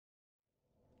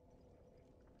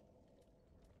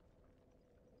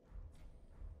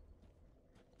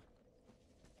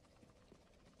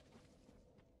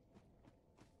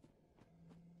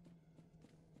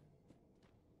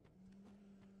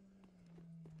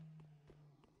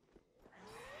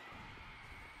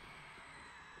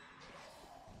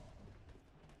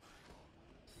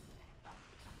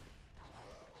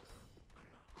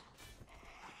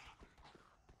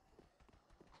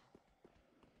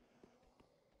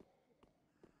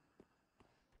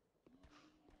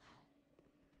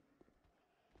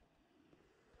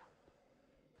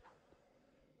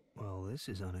this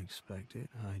is unexpected.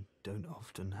 I don't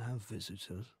often have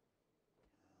visitors.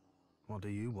 What do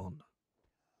you want?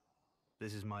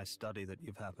 This is my study that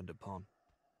you've happened upon.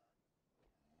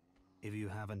 If you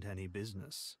haven't any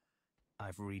business,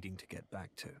 I've reading to get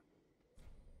back to.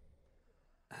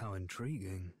 How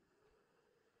intriguing.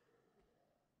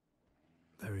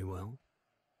 Very well.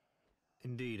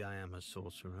 Indeed, I am a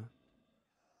sorcerer,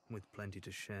 with plenty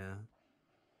to share.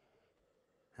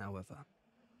 However,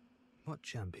 what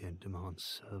champion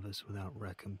demands service without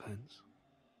recompense?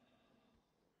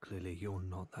 Clearly, you're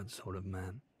not that sort of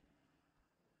man.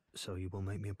 So you will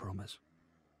make me a promise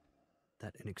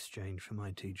that in exchange for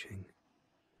my teaching,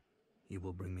 you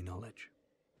will bring me knowledge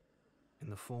in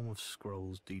the form of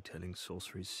scrolls detailing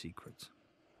sorcery's secrets.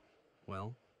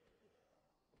 Well,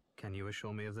 can you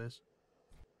assure me of this?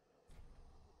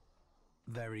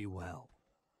 Very well.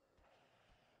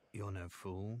 You're no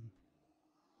fool.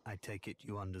 I take it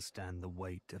you understand the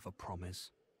weight of a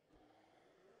promise.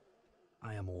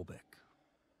 I am Orbeck,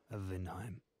 of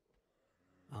Vinheim,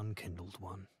 unkindled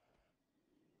one.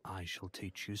 I shall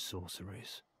teach you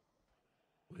sorceries.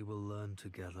 We will learn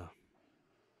together.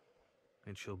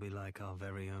 It shall be like our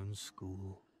very own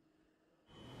school.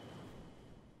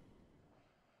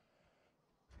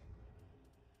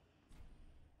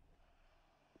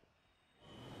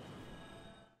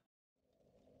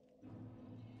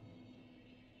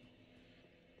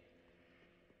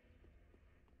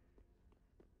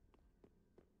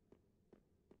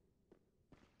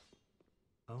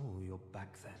 Oh, you're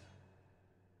back then.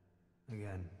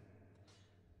 Again,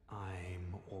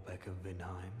 I'm Orbeck of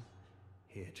Vinheim,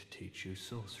 here to teach you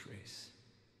sorceries.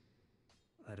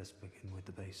 Let us begin with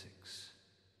the basics.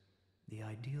 The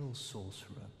ideal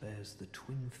sorcerer bears the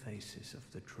twin faces of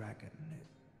the dragon.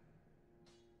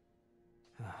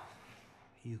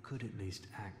 You could at least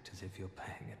act as if you're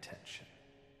paying attention.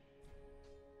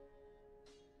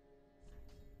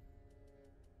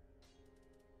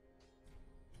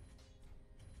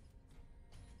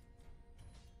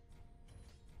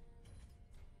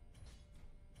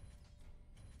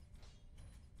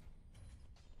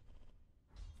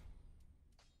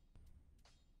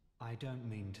 I don't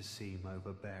mean to seem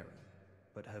overbearing,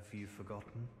 but have you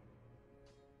forgotten?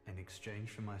 In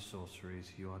exchange for my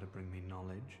sorceries, you are to bring me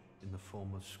knowledge in the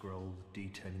form of scrolls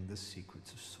detailing the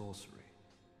secrets of sorcery.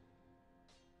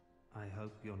 I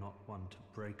hope you're not one to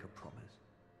break a promise.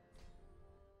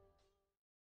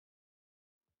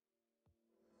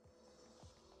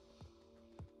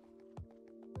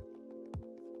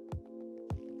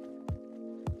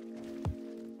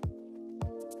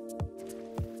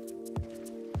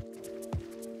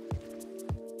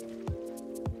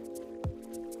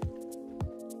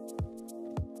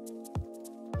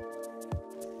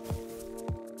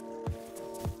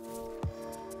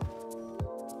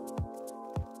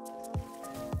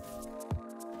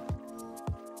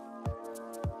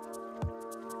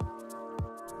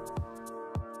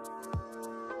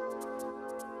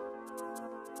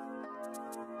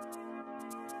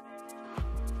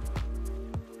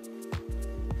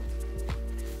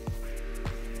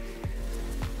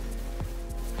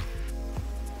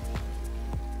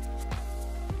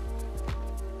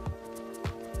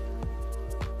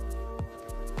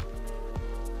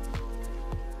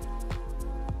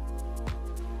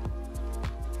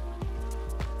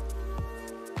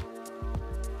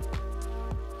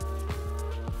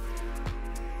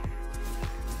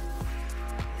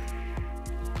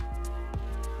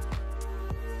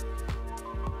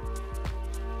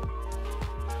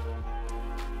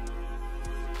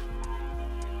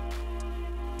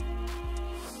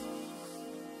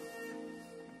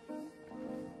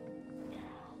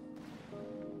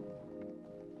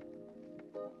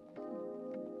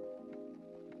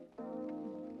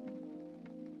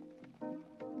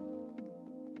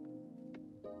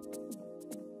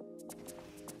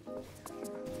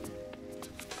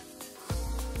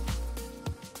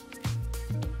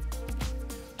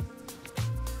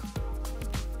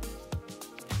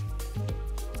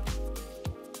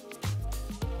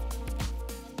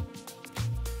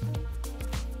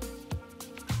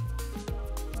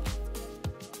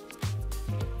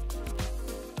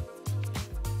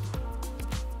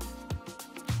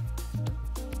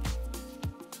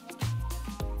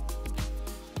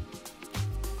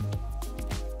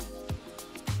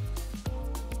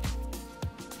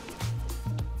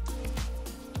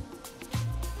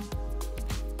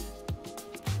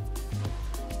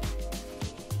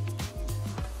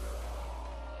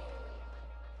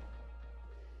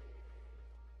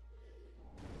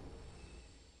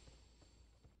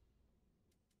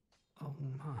 Oh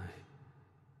my.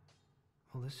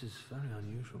 Well, this is very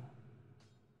unusual.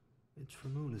 It's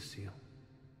from Ulyssil,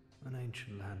 an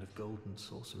ancient land of golden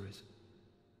sorceries.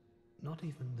 Not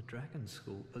even the Dragon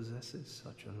School possesses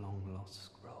such a long-lost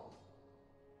scroll.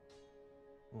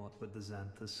 What would the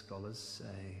Xanthus scholars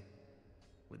say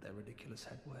with their ridiculous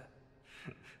headwear?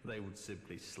 They would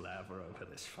simply slaver over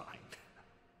this find.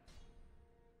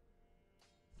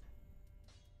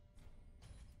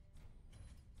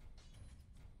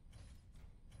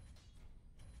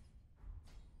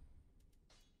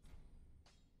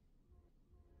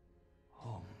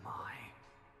 Oh my.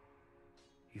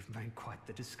 You've made quite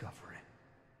the discovery.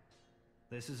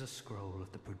 This is a scroll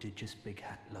of the prodigious Big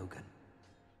Hat Logan,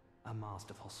 a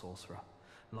masterful sorcerer,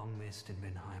 long missed in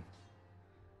Vinheim.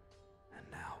 And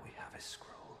now we have his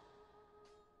scroll,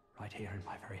 right here in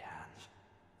my very hands.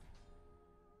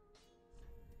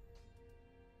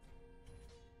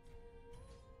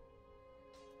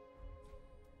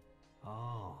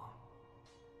 Oh,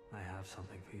 I have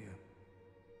something for you.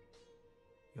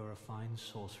 You're a fine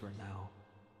sorcerer now,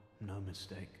 no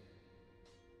mistake.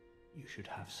 You should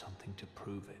have something to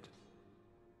prove it.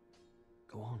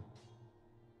 Go on.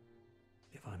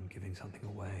 If I'm giving something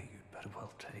away, you'd better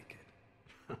well take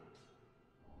it.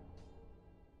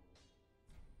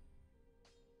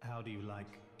 How do you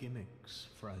like gimmicks,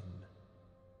 friend?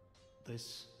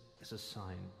 This is a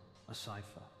sign, a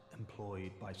cipher,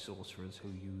 employed by sorcerers who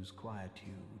use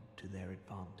quietude to their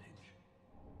advantage.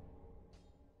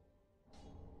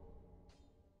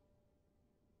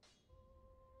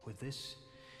 With this,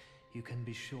 you can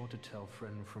be sure to tell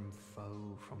friend from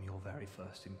foe from your very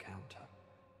first encounter.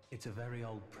 It's a very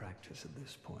old practice at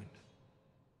this point,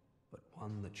 but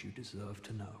one that you deserve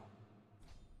to know.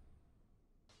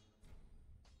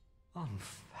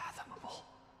 Unfathomable.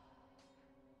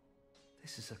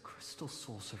 This is a crystal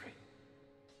sorcery,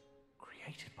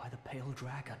 created by the Pale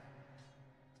Dragon,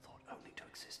 thought only to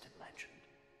exist in legend.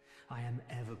 I am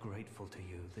ever grateful to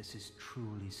you. This is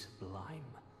truly sublime.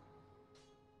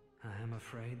 I am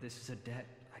afraid this is a debt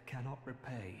I cannot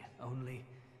repay, only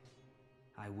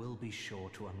I will be sure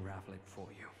to unravel it for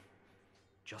you.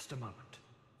 Just a moment.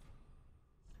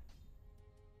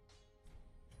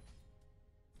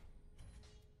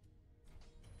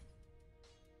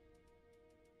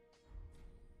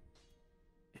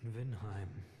 In Vinheim,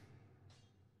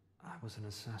 I was an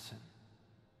assassin,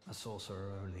 a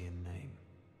sorcerer only in name,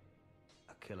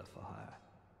 a killer for hire.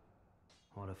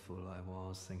 What a fool I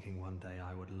was, thinking one day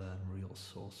I would learn real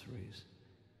sorceries.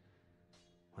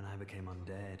 When I became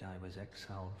undead, I was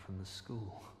exiled from the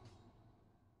school.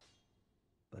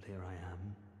 But here I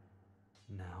am,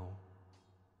 now,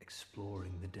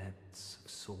 exploring the depths of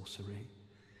sorcery.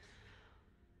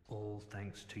 All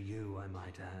thanks to you, I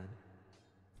might add.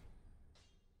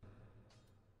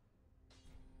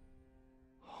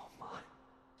 Oh my,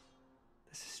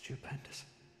 this is stupendous.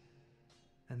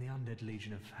 And the undead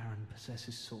legion of Farron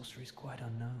possesses sorceries quite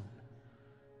unknown.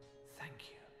 Thank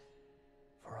you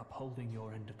for upholding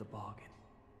your end of the bargain.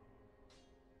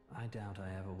 I doubt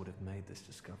I ever would have made this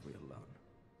discovery alone.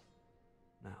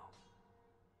 Now,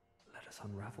 let us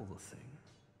unravel the thing,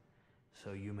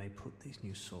 so you may put these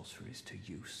new sorceries to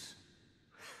use.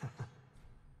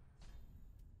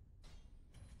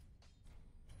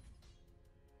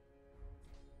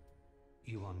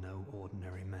 You are no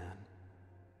ordinary man.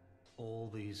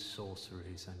 All these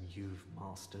sorceries, and you've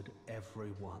mastered every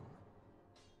one.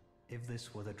 If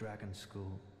this were the Dragon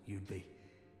School, you'd be,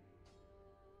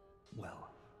 well,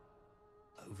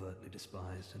 overtly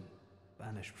despised and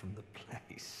banished from the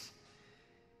place.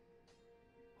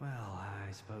 Well,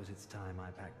 I suppose it's time I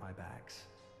packed my bags.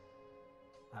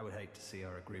 I would hate to see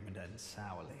our agreement end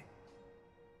sourly.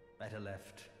 Better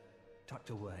left,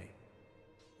 tucked away,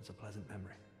 as a pleasant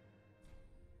memory.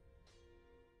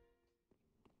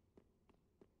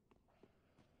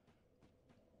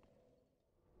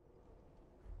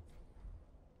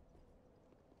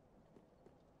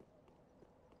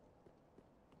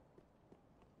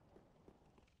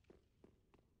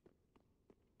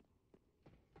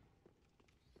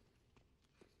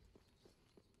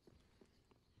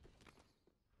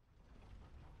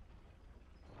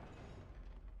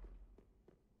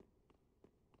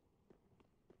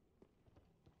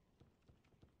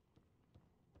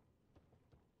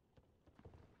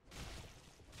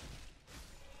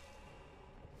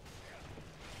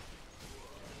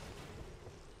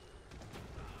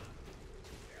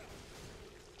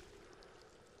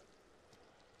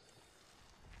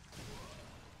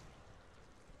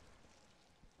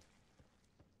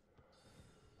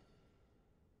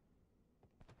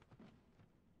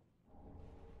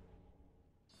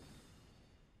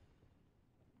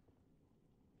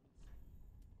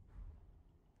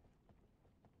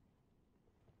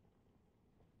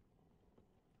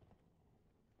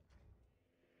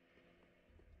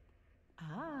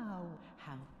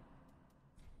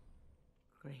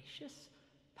 Gracious,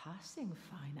 passing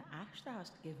fine ash thou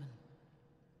hast given.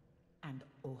 And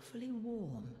awfully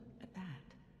warm at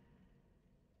that.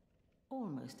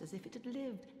 Almost as if it had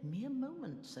lived mere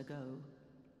moments ago.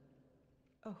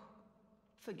 Oh,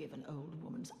 forgive an old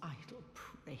woman's idle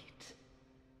prate.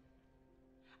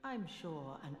 I'm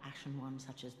sure an ashen one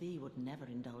such as thee would never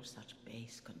indulge such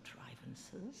base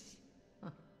contrivances.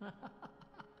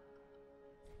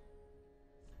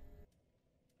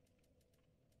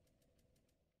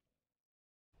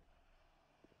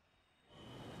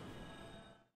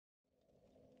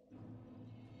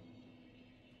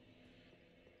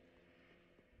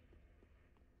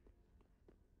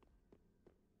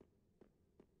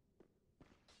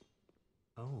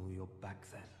 Oh, you're back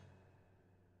then.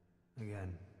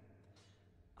 Again.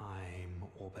 I'm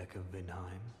Orbeck of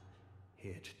Vinheim,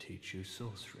 here to teach you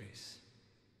sorceries.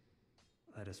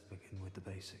 Let us begin with the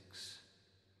basics.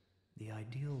 The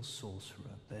ideal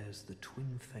sorcerer bears the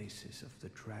twin faces of the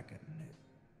dragon.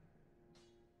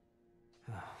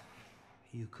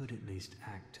 You could at least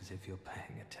act as if you're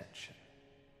paying attention.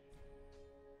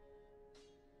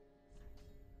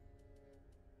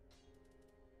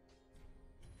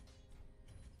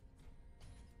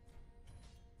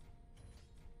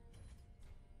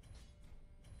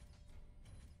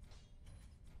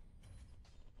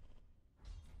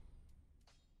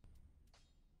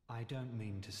 I don't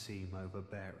mean to seem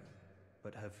overbearing,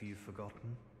 but have you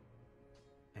forgotten?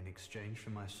 In exchange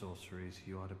for my sorceries,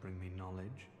 you are to bring me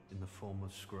knowledge in the form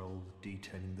of scrolls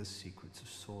detailing the secrets of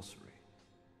sorcery.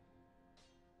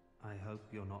 I hope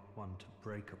you're not one to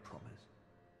break a promise.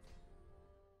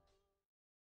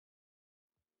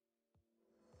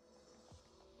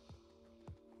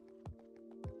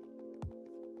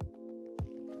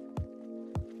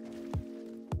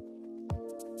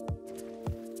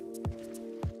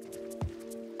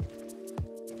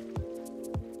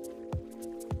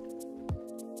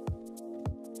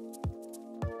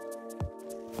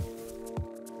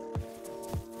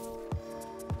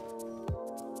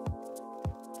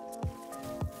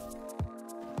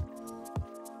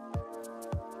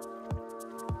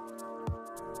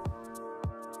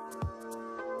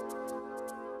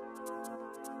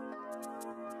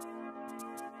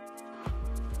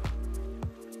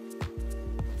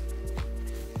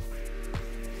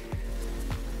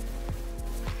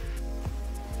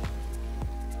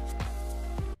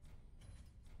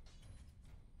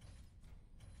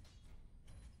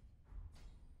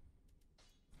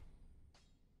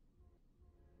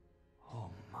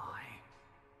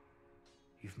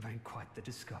 You've made quite the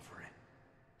discovery.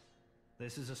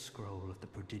 This is a scroll of the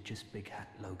prodigious Big Hat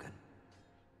Logan,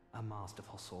 a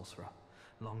masterful sorcerer,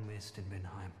 long missed in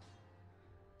Vinheim.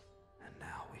 And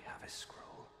now we have his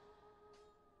scroll,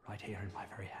 right here in my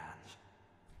very hands.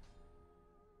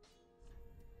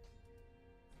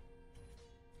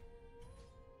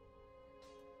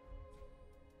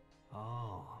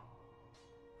 Oh,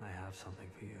 I have something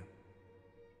for you.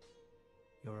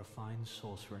 You're a fine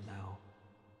sorcerer now.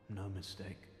 No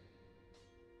mistake.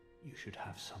 You should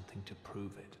have something to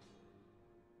prove it.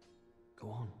 Go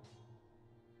on.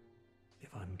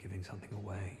 If I'm giving something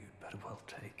away, you'd better well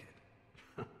take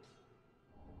it.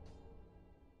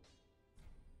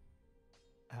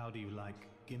 How do you like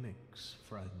gimmicks,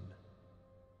 friend?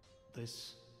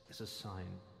 This is a sign,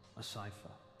 a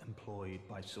cipher, employed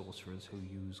by sorcerers who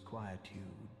use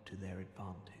quietude to their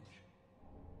advantage.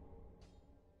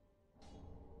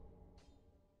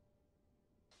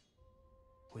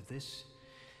 With this,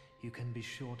 you can be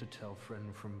sure to tell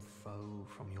friend from foe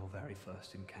from your very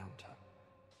first encounter.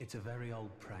 It's a very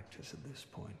old practice at this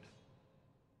point,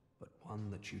 but one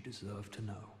that you deserve to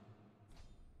know.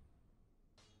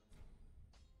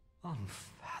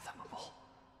 Unfathomable.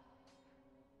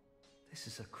 This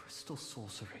is a crystal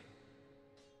sorcery,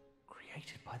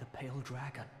 created by the Pale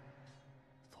Dragon,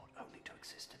 thought only to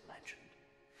exist in legend.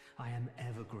 I am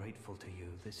ever grateful to you.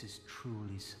 This is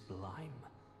truly sublime.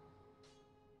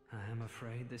 I am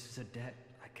afraid this is a debt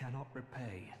I cannot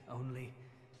repay, only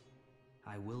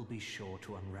I will be sure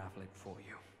to unravel it for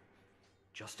you.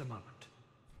 Just a moment.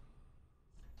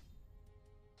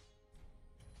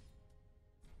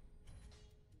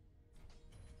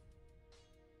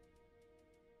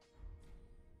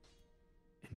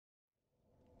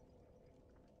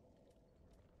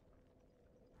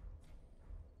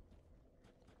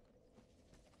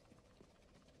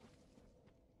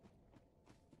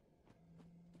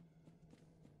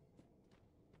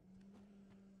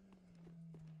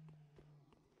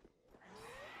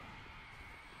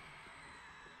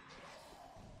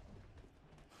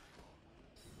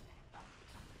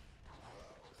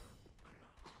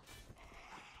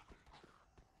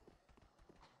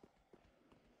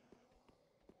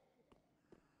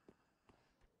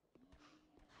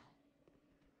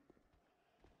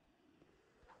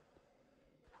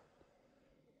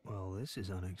 this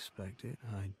is unexpected.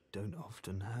 I don't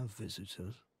often have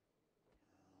visitors.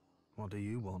 What do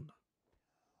you want?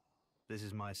 This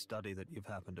is my study that you've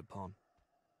happened upon.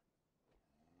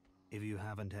 If you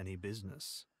haven't any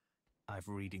business, I've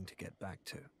reading to get back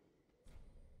to.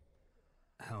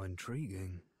 How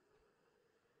intriguing.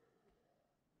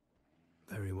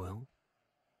 Very well.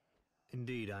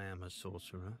 Indeed, I am a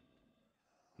sorcerer,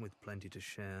 with plenty to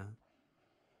share.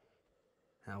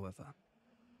 However,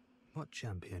 what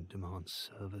champion demands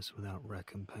service without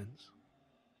recompense?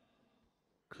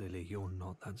 Clearly, you're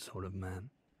not that sort of man.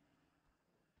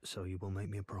 So you will make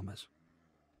me a promise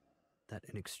that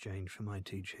in exchange for my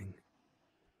teaching,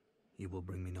 you will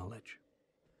bring me knowledge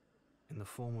in the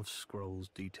form of scrolls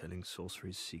detailing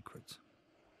sorcery's secrets.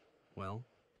 Well,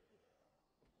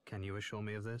 can you assure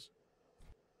me of this?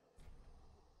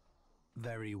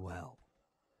 Very well.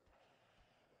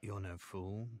 You're no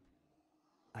fool.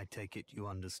 I take it you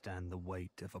understand the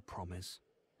weight of a promise.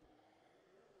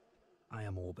 I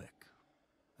am Orbeck,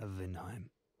 of Vinheim,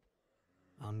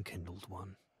 unkindled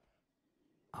one.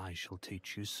 I shall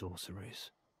teach you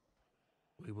sorceries.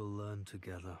 We will learn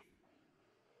together.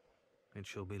 It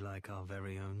shall be like our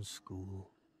very own school.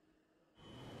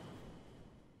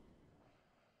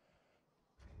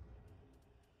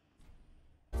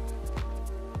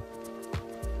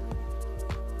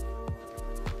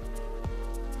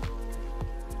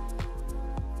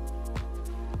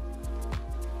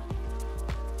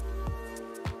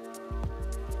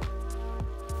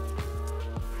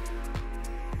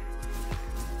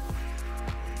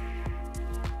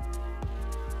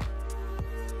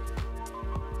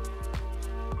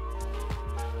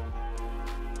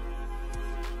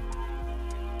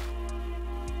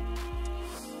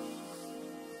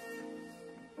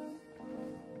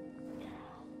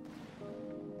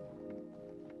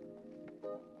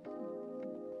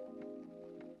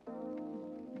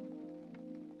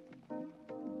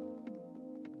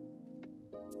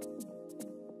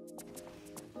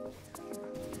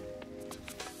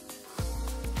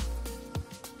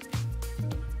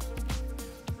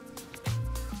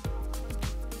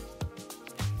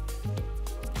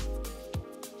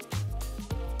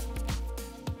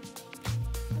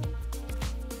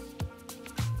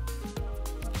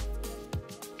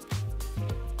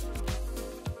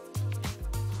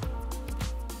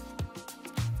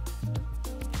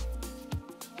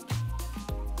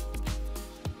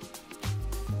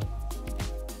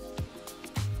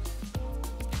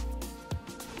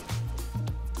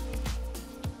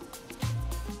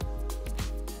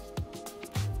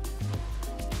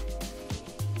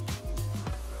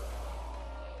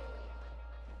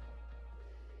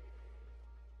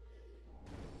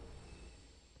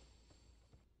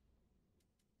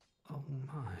 Oh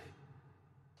my.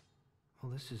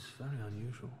 Well, this is very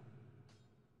unusual.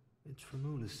 It's from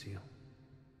Ulyssil,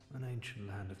 an ancient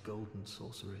land of golden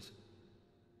sorceries.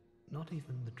 Not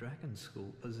even the Dragon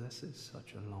School possesses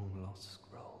such a long-lost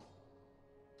scroll.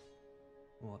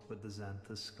 What would the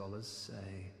Xanthus scholars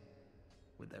say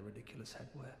with their ridiculous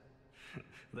headwear?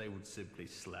 They would simply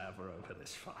slaver over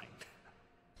this find.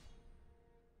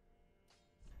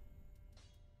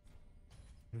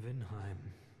 In Vinheim,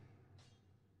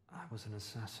 I was an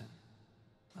assassin,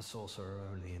 a sorcerer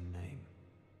only in name,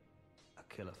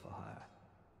 a killer for hire.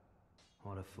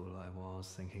 What a fool I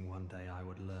was, thinking one day I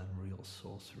would learn real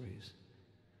sorceries.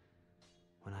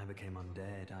 When I became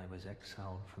undead, I was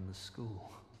exiled from the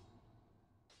school.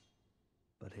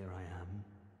 But here I am,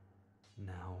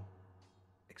 now,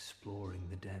 exploring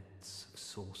the depths of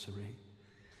sorcery.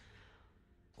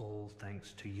 All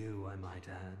thanks to you, I might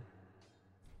add.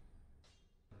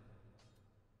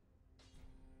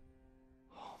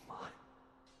 Oh my,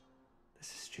 this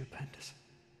is stupendous.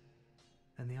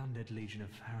 And the undead legion of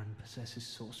Farron possesses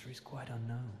sorceries quite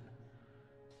unknown.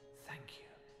 Thank you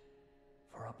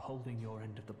for upholding your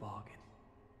end of the bargain.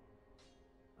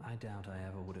 I doubt I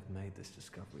ever would have made this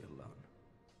discovery alone.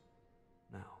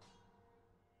 Now,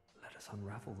 let us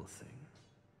unravel the thing,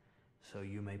 so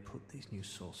you may put these new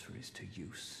sorceries to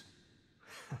use.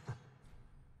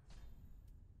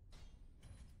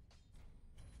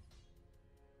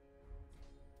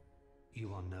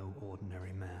 You are no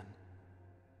ordinary man.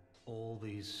 All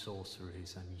these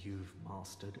sorceries, and you've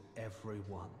mastered every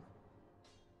one.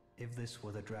 If this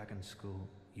were the Dragon School,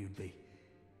 you'd be,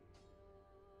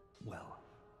 well,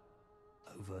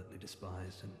 overtly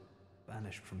despised and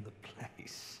banished from the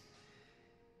place.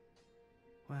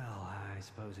 Well, I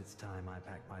suppose it's time I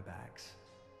packed my bags.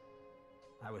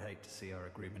 I would hate to see our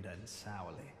agreement end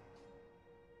sourly.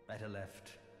 Better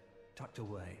left, tucked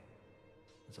away,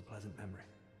 as a pleasant memory.